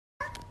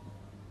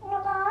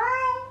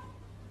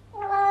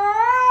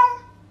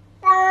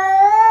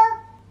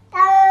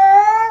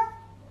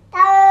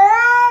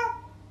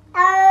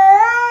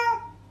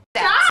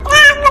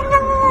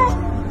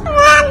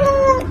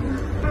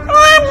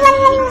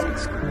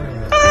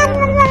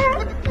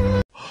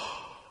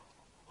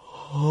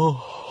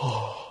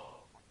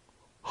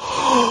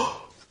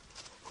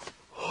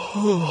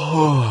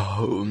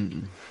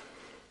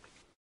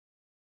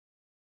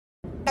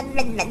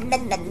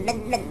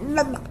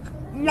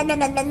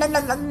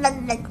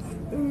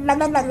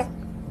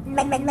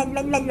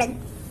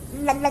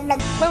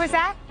What was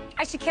that?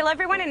 I should kill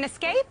everyone and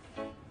escape?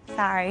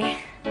 Sorry.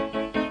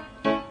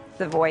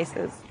 The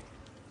voices.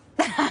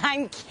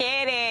 I'm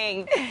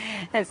kidding.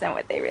 That's not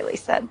what they really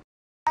said.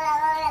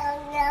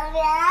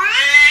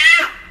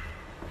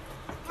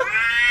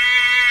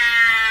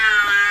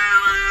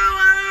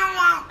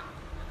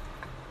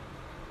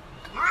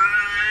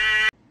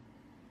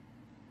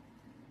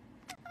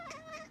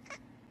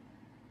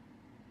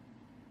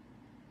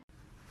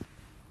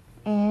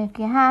 If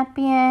you're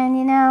happy and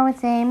you know it,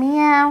 say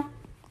meow.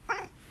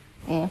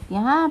 If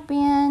you're happy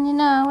and you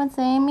know it,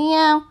 say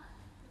meow.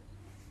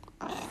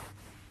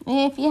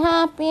 If you're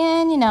happy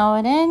and you know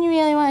it and you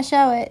really want to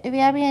show it, if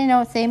you're happy and you know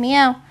it, say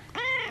meow.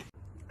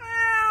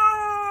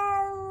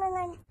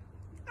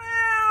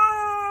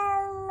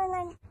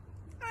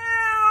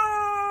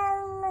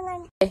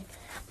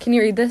 Can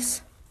you read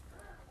this?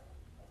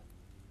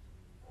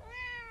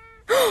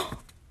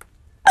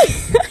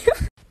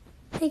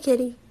 Hey,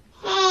 kitty.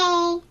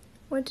 Hey.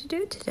 What'd you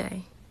do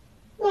today?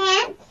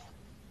 Nap.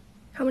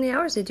 How many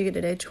hours did you get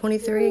today?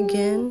 23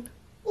 again?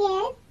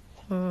 Yes.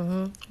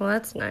 Well,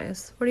 that's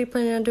nice. What are you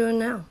planning on doing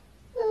now?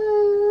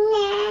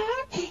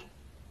 Nap.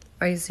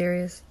 Are you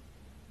serious?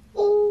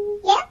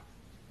 Yep.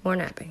 More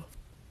napping.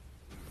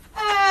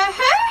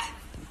 Uh-huh.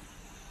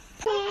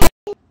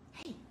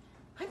 Hey,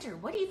 Hunter,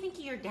 what do you think of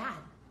your dad?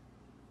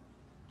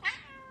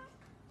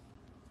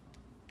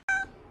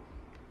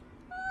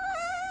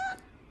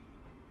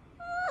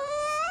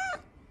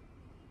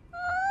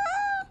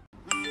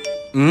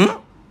 Hey,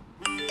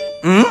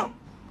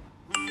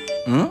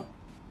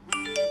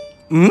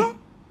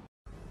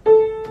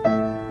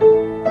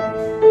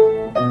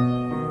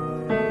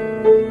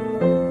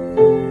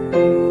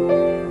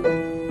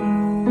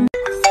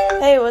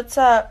 what's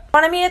up?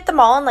 Want to meet at the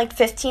mall in like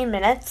 15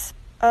 minutes?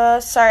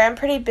 Sorry, I'm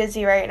pretty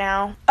busy right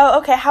now. Oh,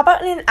 okay, how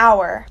about in an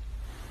hour?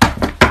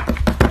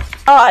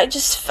 Oh, I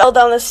just fell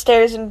down the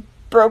stairs and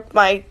broke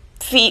my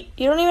feet.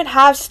 You don't even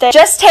have stairs.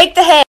 Just take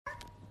the hit!